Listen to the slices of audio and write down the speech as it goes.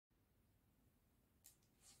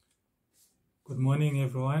Good morning,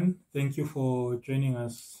 everyone. Thank you for joining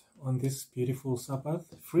us on this beautiful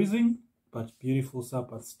Sabbath. Freezing, but beautiful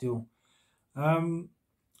Sabbath still.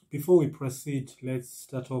 Before we proceed, let's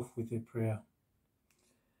start off with a prayer.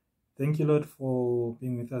 Thank you, Lord, for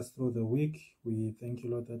being with us through the week. We thank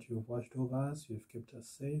you, Lord, that you've watched over us, you've kept us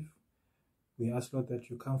safe. We ask, Lord, that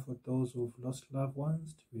you comfort those who've lost loved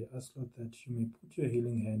ones. We ask, Lord, that you may put your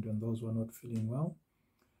healing hand on those who are not feeling well.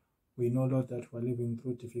 We know, Lord, that we're living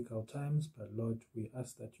through difficult times, but Lord, we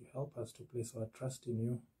ask that you help us to place our trust in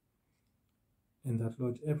you, and that,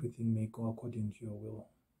 Lord, everything may go according to your will.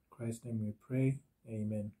 In Christ's name we pray.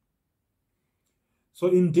 Amen. So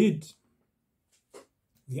indeed,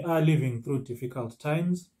 we are living through difficult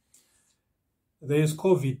times. There is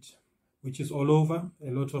COVID, which is all over.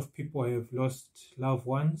 A lot of people have lost loved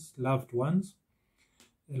ones.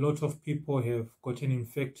 A lot of people have gotten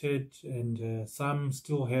infected, and some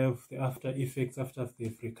still have the after effects after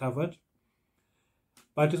they've recovered.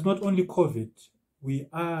 But it's not only COVID. We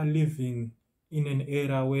are living in an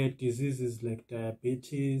era where diseases like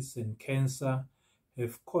diabetes and cancer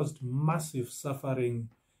have caused massive suffering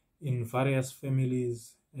in various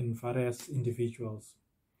families and various individuals.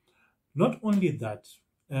 Not only that,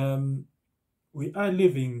 we are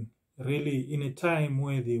living really in a time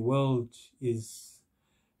where the world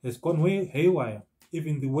has gone way haywire.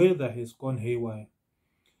 Even the weather has gone haywire.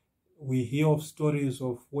 We hear of stories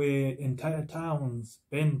of where entire towns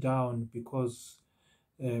burn down because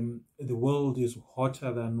the world is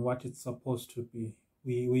hotter than what it's supposed to be.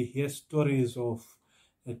 We hear stories of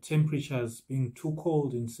temperatures being too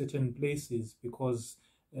cold in certain places because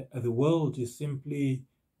the world is simply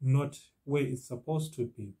not where it's supposed to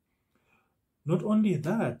be. Not only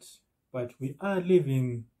that, but we are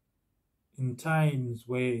living in times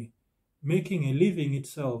where making a living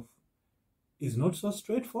itself is not so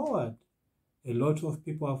straightforward. A lot of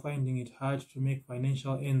people are finding it hard to make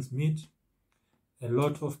financial ends meet. A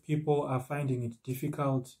lot of people are finding it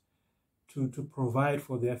difficult to provide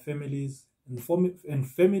for their families, and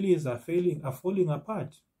families are falling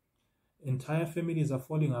apart. Entire families are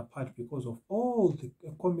falling apart because of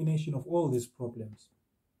a combination of all these problems.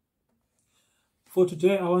 For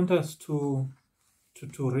today, I want us to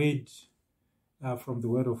read from the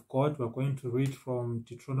Word of God. We're going to read from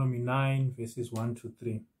Deuteronomy 9, verses 1 to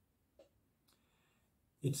 3.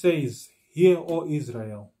 It says, "Hear, O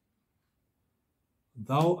Israel,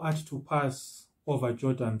 thou art to pass over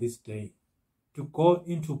Jordan this day, to go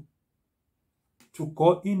in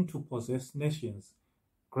to possess nations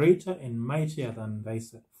greater and mightier than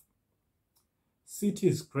thyself,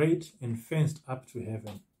 cities great and fenced up to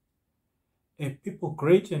heaven, a people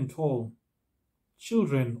great and tall,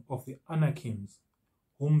 children of the Anakims,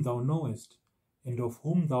 whom thou knowest, and of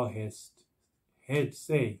whom thou hast heard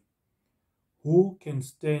say, who can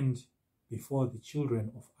stand before the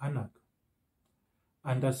children of Anak?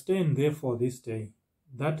 Understand therefore this day,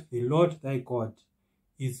 that the Lord thy God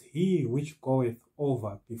is he which goeth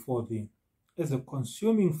over before thee. As a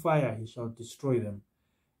consuming fire he shall destroy them,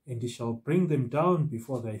 and he shall bring them down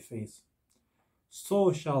before thy face.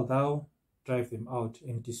 So shalt thou drive them out,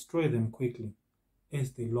 and destroy them quickly,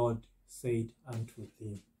 as the Lord said unto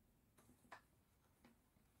thee."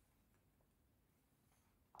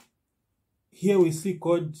 Here we see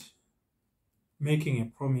God making a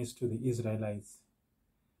promise to the Israelites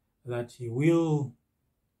that he will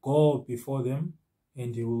go before them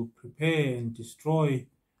and he will prepare and destroy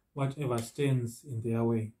whatever stands in their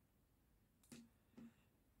way.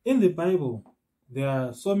 In the Bible, there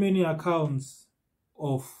are so many accounts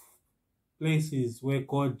of places where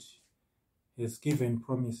God has given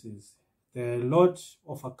promises. There are a lot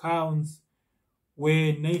of accounts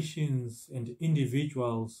where nations and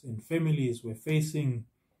individuals and families were facing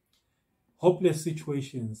hopeless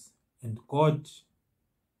situations, and God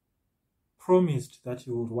promised that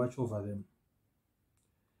he would watch over them.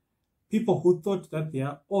 People who thought that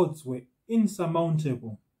their odds were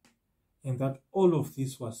insurmountable and that all of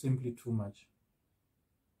this was simply too much.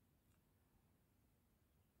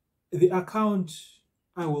 The account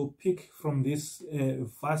I will pick from this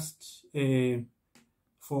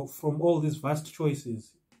from all these vast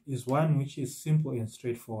choices is one which is simple and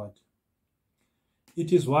straightforward.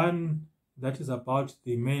 It is one that is about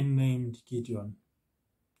the man named Gideon.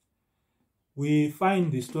 We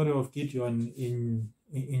find the story of Gideon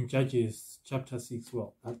in Judges chapter 6.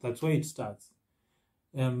 Well, that's where it starts.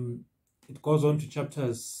 It goes on to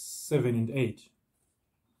chapters 7 and 8.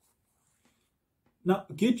 Now,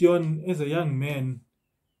 Gideon, as a young man,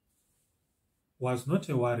 was not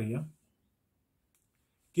a warrior.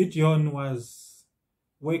 Gideon was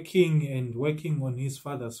working on his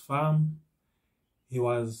father's farm. He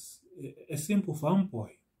was a simple farm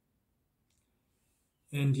boy.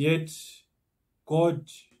 And yet God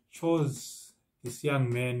chose this young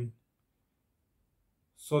man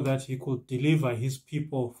so that he could deliver his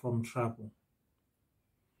people from trouble.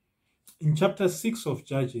 In chapter 6 of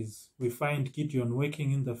Judges, we find Gideon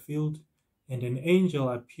working in the field, and an angel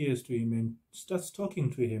appears to him and starts talking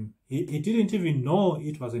to him. He didn't even know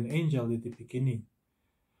it was an angel at the beginning,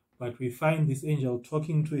 but we find this angel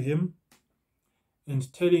talking to him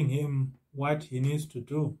and telling him what he needs to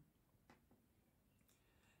do.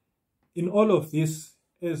 In all of this,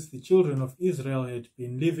 as the children of Israel had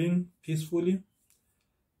been living peacefully,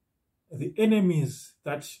 the enemies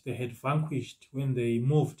that they had vanquished when they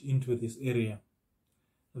moved into this area,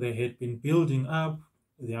 they had been building up,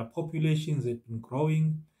 their populations had been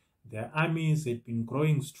growing, their armies had been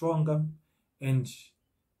growing stronger, and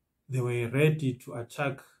they were ready to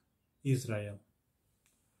attack Israel.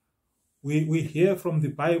 We hear from the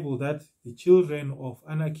Bible that the children of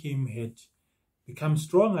Anakim had become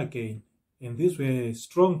strong again, and these were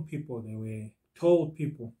strong people, they were tall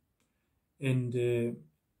people. And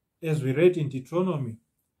as we read in Deuteronomy,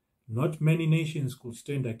 not many nations could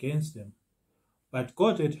stand against them, but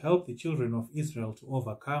God had helped the children of Israel to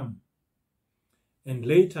overcome. And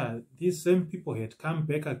later, these same people had come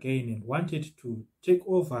back again and wanted to take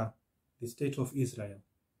over the state of Israel.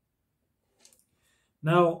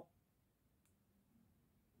 Now,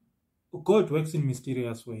 God works in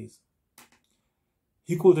mysterious ways.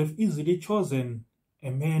 He could have easily chosen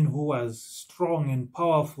a man who was strong and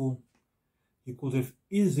powerful. He could have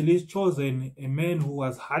easily chosen a man who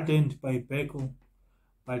was hardened by battle.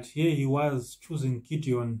 But here he was choosing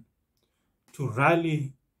Gideon to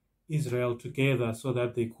rally Israel together so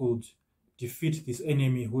that they could defeat this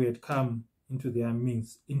enemy who had come into their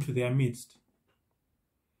midst.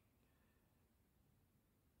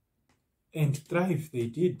 And thrive they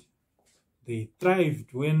did. They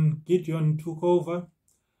thrived when Gideon took over.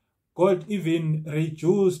 God even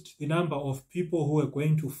reduced the number of people who were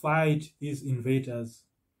going to fight these invaders.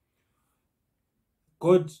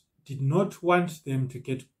 God did not want them to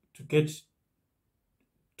get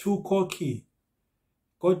too cocky.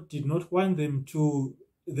 God did not want them to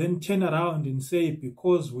then turn around and say,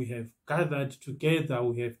 because we have gathered together,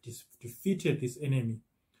 we have defeated this enemy.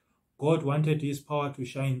 God wanted his power to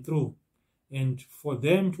shine through, and for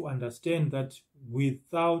them to understand that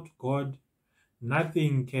without God,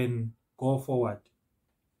 nothing can go forward.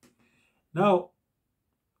 Now,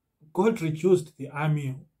 God reduced the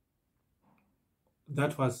army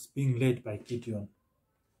that was being led by Gideon.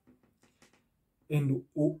 And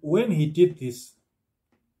when he did this,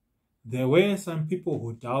 there were some people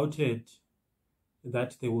who doubted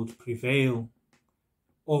that they would prevail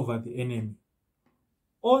over the enemy.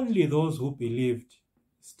 Only those who believed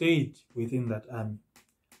stayed within that army.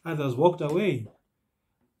 Others walked away.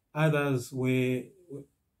 Others were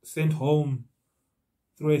sent home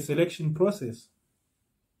through a selection process.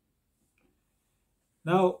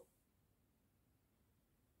 Now,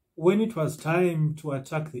 when it was time to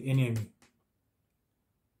attack the enemy,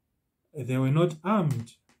 they were not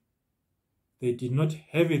armed. They did not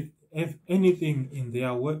have anything in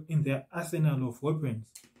their arsenal of weapons.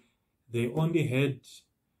 They only had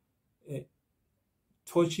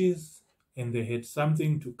torches, and they had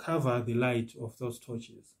something to cover the light of those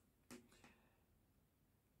torches.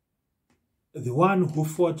 The one who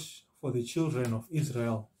fought for the children of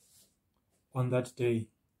Israel on that day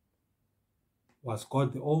was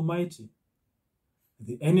God the Almighty.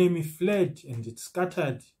 The enemy fled and it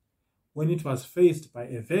scattered when it was faced by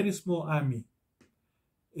a very small army,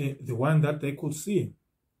 the one that they could see.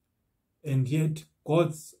 And yet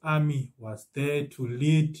God's army was there to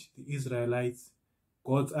lead the Israelites.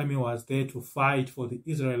 God's army was there to fight for the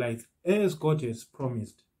Israelites as God has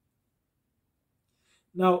promised.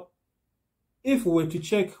 Now, if we were to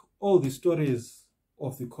check all the stories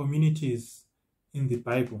of the communities in the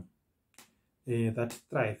Bible that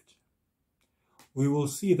thrived, we will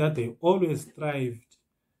see that they always thrived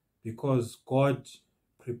because God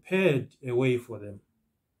prepared a way for them.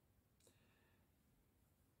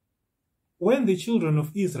 When the children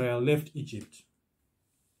of Israel left Egypt,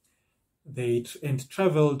 they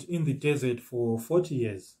traveled in the desert for 40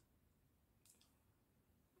 years.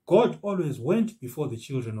 God always went before the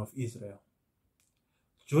children of Israel.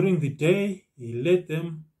 During the day, he led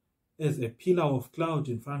them as a pillar of cloud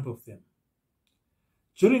in front of them.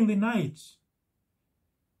 During the night,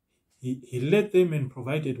 he led them and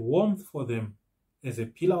provided warmth for them as a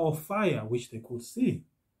pillar of fire which they could see.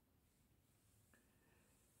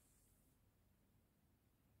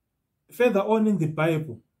 Further on in the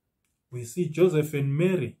Bible, we see Joseph and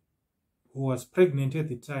Mary, who was pregnant at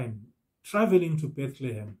the time, traveling to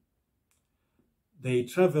Bethlehem. They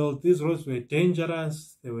traveled, these roads were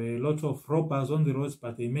dangerous, there were a lot of robbers on the roads,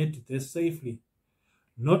 but they made it there safely.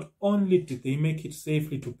 Not only did they make it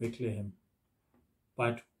safely to Bethlehem,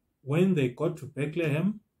 but when they got to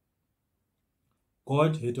Bethlehem,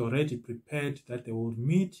 God had already prepared that they would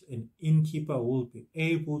meet an innkeeper who will be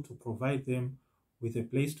able to provide them with a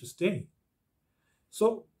place to stay.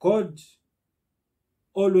 So God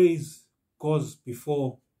always goes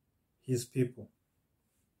before his people.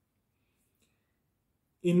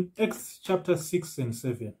 In Acts chapter 6 and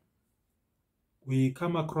 7, we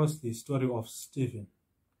come across the story of Stephen.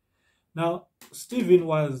 Now, Stephen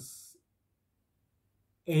was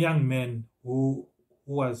a young man who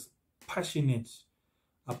was passionate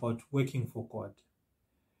about working for God.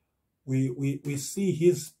 We see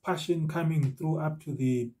his passion coming through up to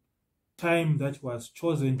the time that he was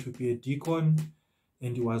chosen to be a deacon,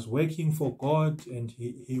 and he was working for God, and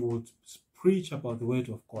he would preach about the word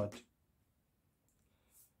of God.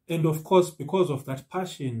 And of course, because of that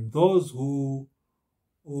passion, those who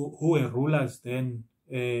were rulers then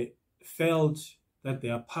felt that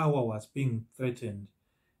their power was being threatened,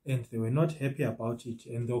 and they were not happy about it.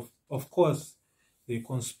 And of course, they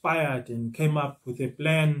conspired and came up with a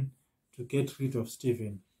plan to get rid of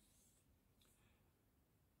Stephen.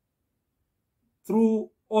 Through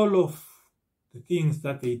all of the things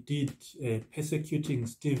that they did, persecuting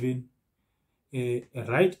Stephen,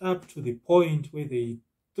 right up to the point where they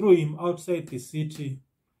threw him outside the city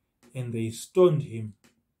and they stoned him.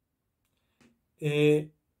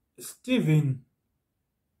 Stephen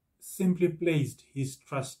simply placed his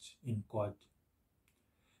trust in God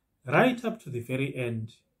right up to the very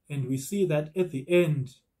end, and we see that at the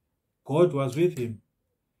end God was with him.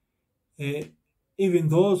 Even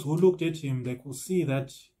those who looked at him, they could see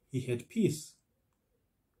that he had peace.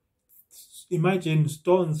 Imagine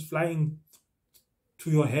stones flying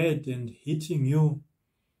to your head and hitting you,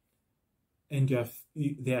 and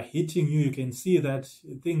they are hitting you. You can see that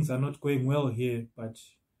things are not going well here, but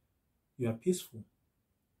you are peaceful.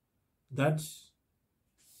 That,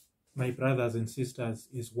 my brothers and sisters,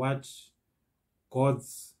 is what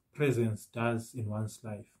God's presence does in one's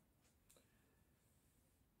life.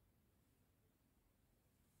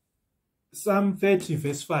 Psalm 30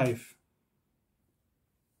 verse 5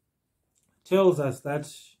 tells us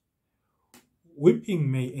that weeping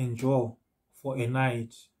may endure for a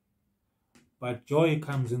night, but joy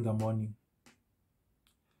comes in the morning.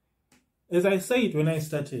 As I said when I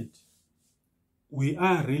started, we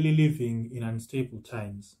are really living in unstable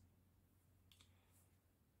times.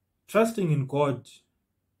 Trusting in God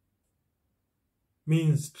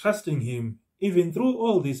means trusting Him even through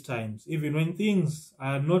all these times, even when things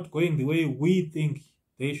are not going the way we think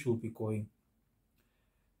they should be going.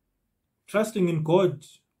 Trusting in God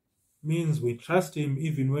means we trust Him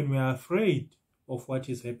even when we are afraid of what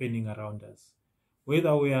is happening around us.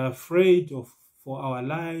 Whether we are afraid for our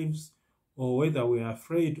lives, or whether we are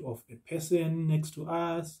afraid of a person next to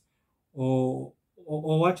us, or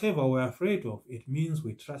whatever we're afraid of, it means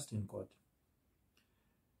we trust in God.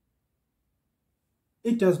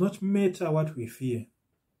 It does not matter what we fear.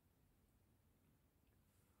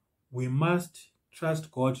 We must trust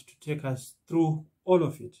God to take us through all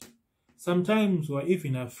of it. Sometimes we're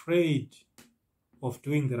even afraid of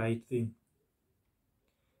doing the right thing.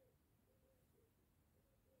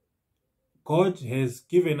 God has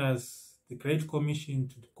given us the Great Commission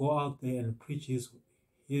to go out there and preach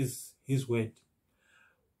His word.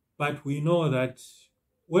 But we know that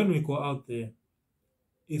when we go out there,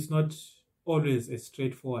 it's not always a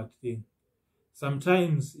straightforward thing.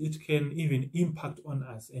 Sometimes it can even impact on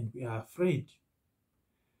us and we are afraid.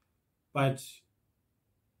 But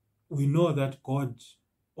we know that God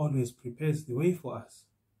always prepares the way for us.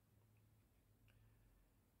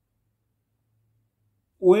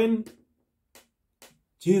 When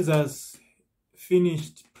Jesus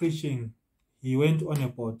finished preaching, he went on a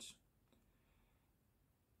boat.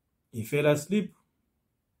 He fell asleep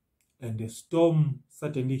and a storm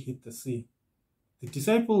suddenly hit the sea. The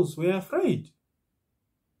disciples were afraid.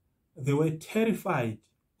 They were terrified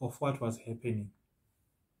of what was happening.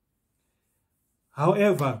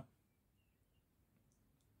 However,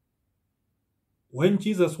 when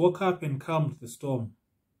Jesus woke up and calmed the storm,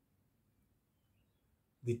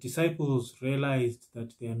 the disciples realized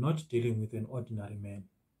that they are not dealing with an ordinary man.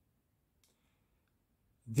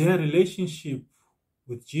 Their relationship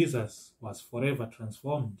with Jesus was forever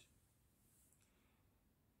transformed.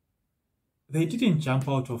 They didn't jump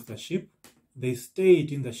out of the ship. They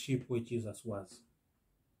stayed in the ship where Jesus was.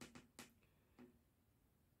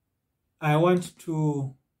 I want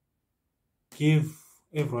to give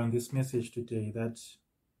everyone this message today, that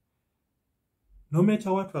no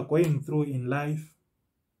matter what we're going through in life,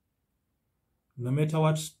 no matter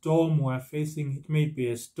what storm we're facing, it may be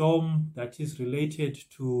a storm that is related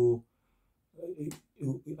to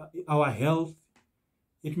our health,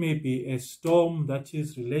 it may be a storm that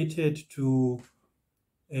is related to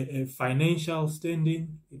a financial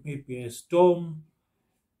standing, it may be a storm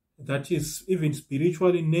that is even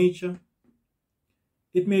spiritual in nature,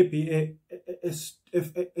 it may be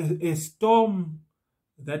a storm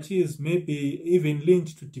that is maybe even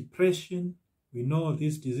linked to depression. We know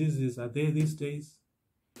these diseases are there these days.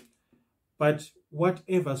 But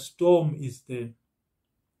whatever storm is there,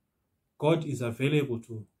 God is available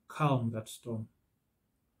to calm that storm.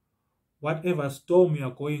 Whatever storm you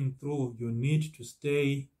are going through, you need to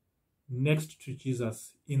stay next to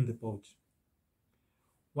Jesus in the boat.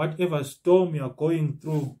 Whatever storm you are going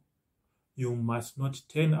through, you must not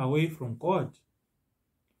turn away from God.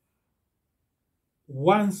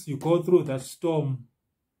 Once you go through that storm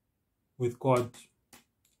with God,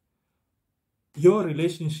 your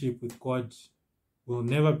relationship with God will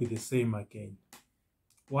never be the same again.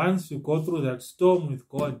 Once you go through that storm with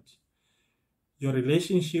God, your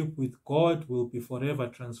relationship with God will be forever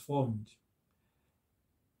transformed.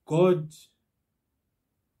 God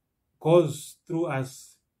goes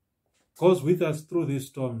with us through these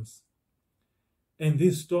storms. And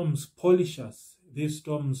these storms polish us. These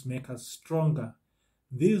storms make us stronger.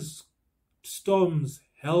 These storms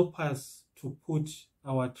help us to put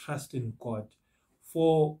our trust in God.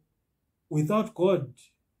 For without God,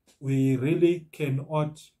 we really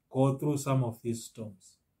cannot go through some of these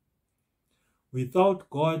storms. Without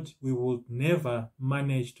God, we would never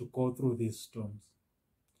manage to go through these storms.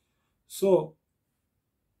 So,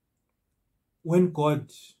 when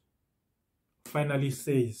God finally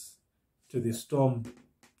says to the storm,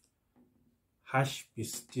 "Hush, be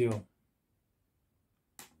still,"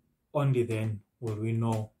 only then will we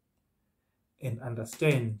know and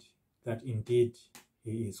understand that indeed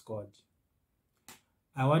He is God.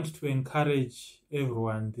 I want to encourage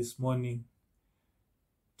everyone this morning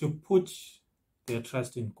to put their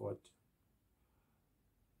trust in God,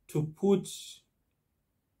 to put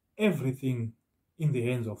everything in the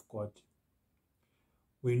hands of God.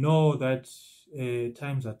 We know that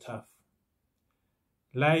times are tough.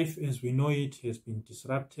 Life as we know it has been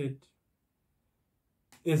disrupted.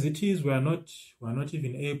 As it is, we are not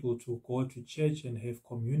even able to go to church and have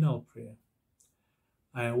communal prayer.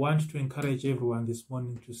 I want to encourage everyone this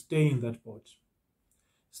morning to stay in that boat.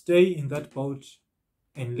 Stay in that boat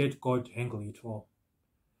and let God handle it all.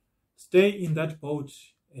 Stay in that boat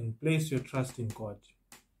and place your trust in God.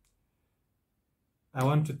 I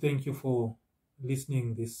want to thank you for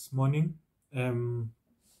listening this morning.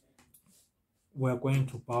 We're going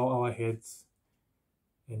to bow our heads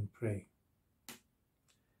and pray.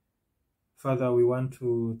 Father, we want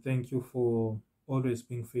to thank you for always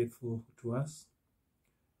being faithful to us.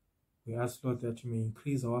 We ask, Lord, that you may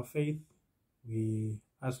increase our faith. We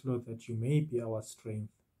ask, Lord, that you may be our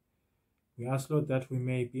strength. We ask, Lord, that we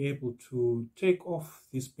may be able to take off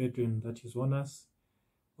this burden that is on us,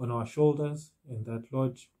 on our shoulders, and that,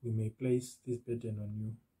 Lord, we may place this burden on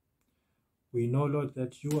you. We know, Lord,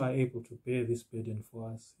 that you are able to bear this burden for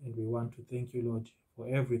us, and we want to thank you, Lord, for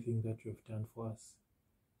everything that you have done for us.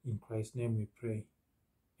 In Christ's name we pray.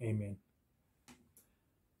 Amen.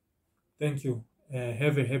 Thank you.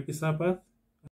 Have a happy Sabbath.